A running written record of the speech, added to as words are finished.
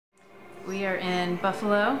We are in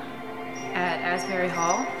Buffalo at Asbury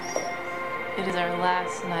Hall. It is our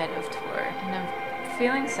last night of tour, and I'm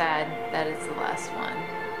feeling sad that it's the last one.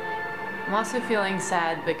 I'm also feeling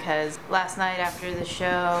sad because last night after the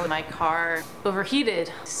show, my car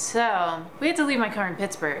overheated, so we had to leave my car in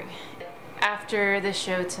Pittsburgh. After the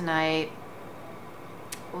show tonight,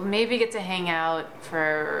 we'll maybe get to hang out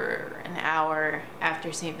for an hour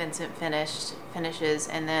after St. Vincent finishes,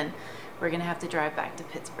 and then we're gonna have to drive back to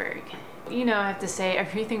Pittsburgh. You know, I have to say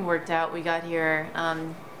everything worked out. We got here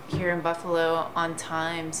here in Buffalo on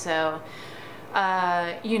time, so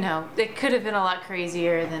you know, it could have been a lot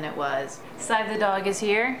crazier than it was. Sai the dog is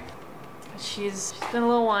here. She's been a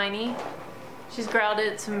little whiny. She's growled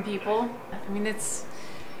at some people. I mean, it's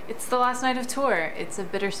the last night of tour. It's a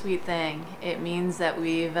bittersweet thing. It means that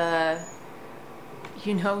we've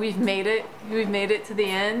you know, we've made it. We've made it to the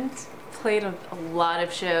end. Played a lot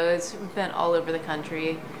of shows. We've been all over the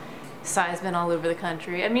country. Sai's been all over the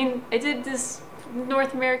country. I mean, I did this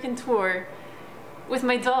North American tour with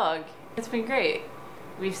my dog. It's been great.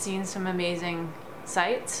 We've seen some amazing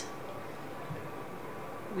sights.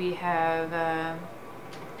 We have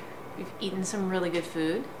we've eaten some really good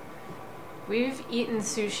food. We've eaten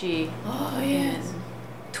sushi in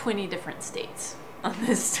 20 different states on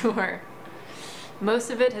this tour. Most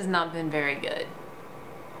of it has not been very good.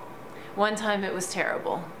 One time it was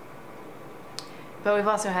terrible. But we've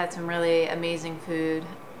also had some really amazing food.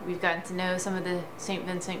 We've gotten to know some of the St.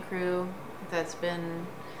 Vincent crew. That's been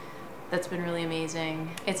really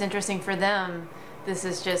amazing. It's interesting for them. This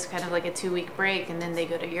is just kind of like a 2-week break and then they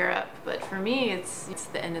go to Europe. But for me, it's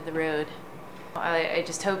the end of the road. I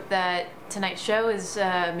just hope that tonight's show is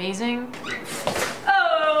amazing.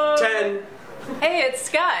 Oh! 10. Hey, it's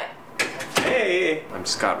Scott. Hey! I'm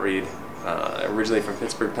Scott Reed, originally from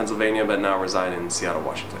Pittsburgh, Pennsylvania, but now reside in Seattle,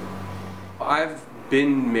 Washington. I've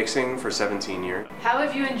been mixing for 17 years. How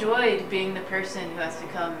have you enjoyed being the person who has to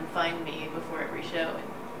come and find me before every show and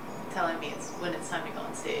telling me when it's time to go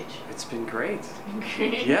on stage? It's been great.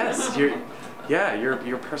 Great. Yes,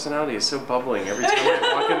 your personality is so bubbling every time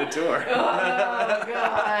I walk in the door. Oh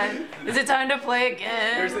God! Is it time to play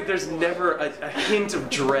again? There's never a hint of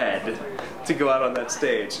dread to go out on that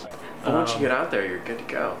stage. But once you get out there, you're good to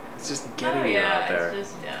go. It's just getting you out there.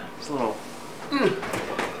 It's just, yeah. Just a little.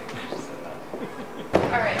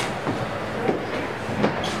 All right.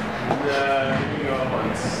 You can go up on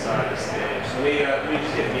the side of the stage. Let me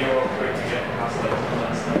just get Neil real quick to get past all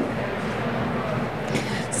that stuff.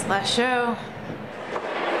 It's the last show.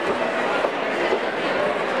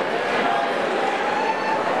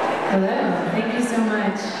 Hello. Thank you so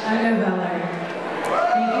much. I'm Valor.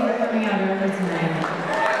 Thank you for coming out early tonight.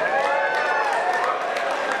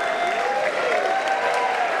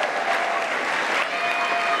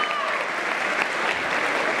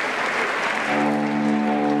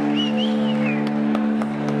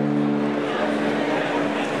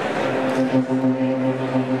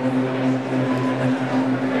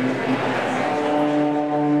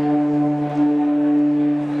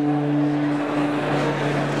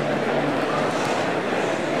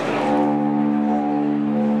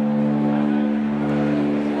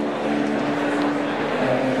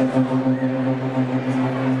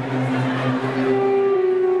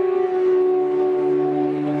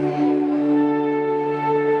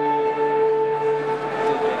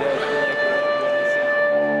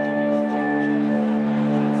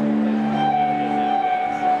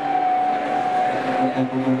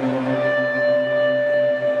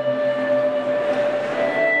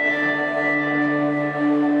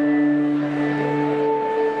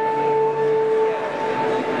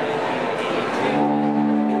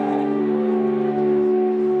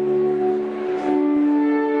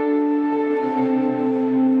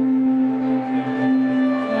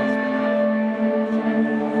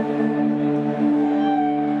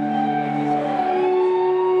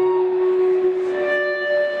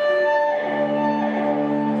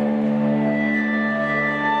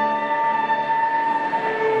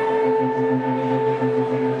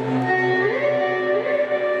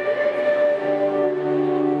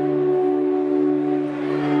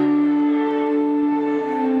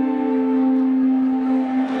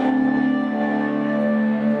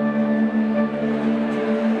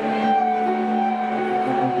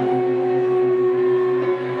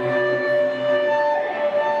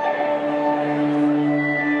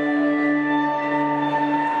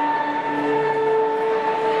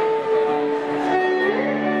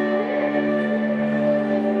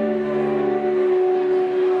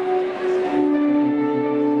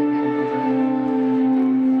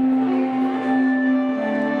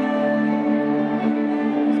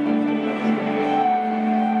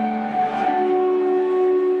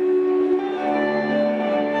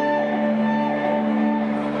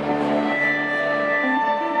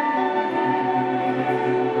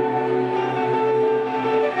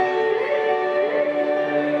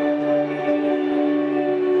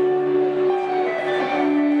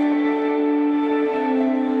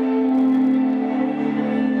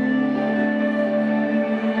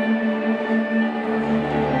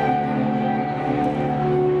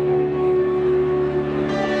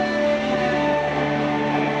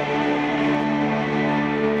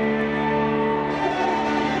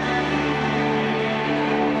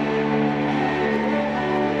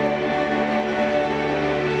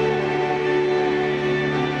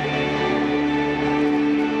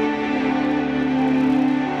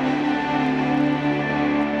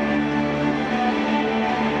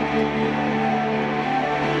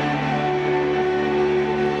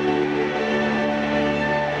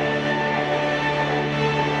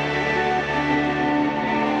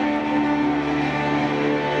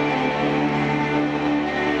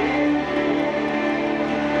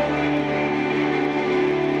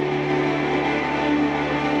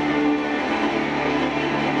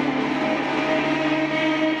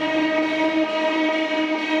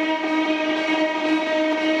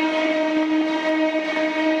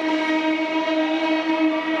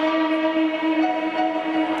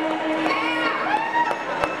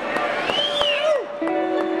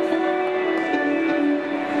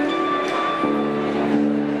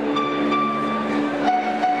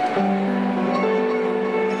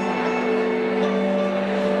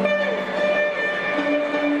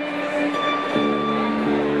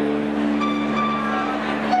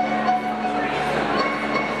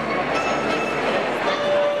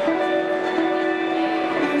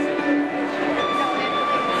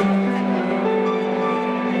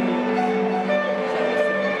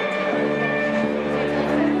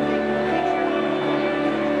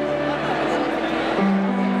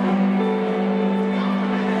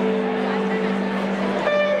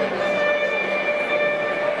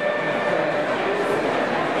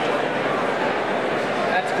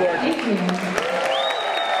 Thank you.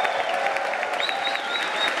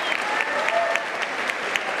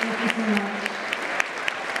 Thank you so much.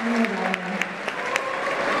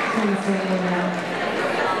 I'm going to say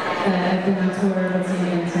that I've been on tour with St.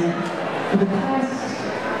 Vincent for the past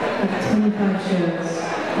 25 shows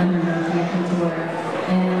on the North tour,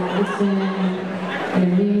 and it's been an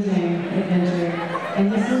amazing adventure, and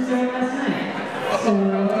this is our last night. So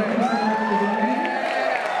thank you so much for being here.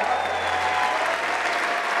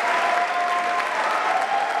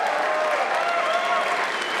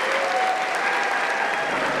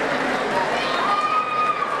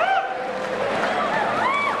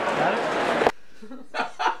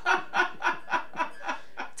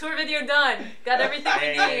 Tour video done. Got everything we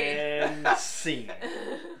need. And scene.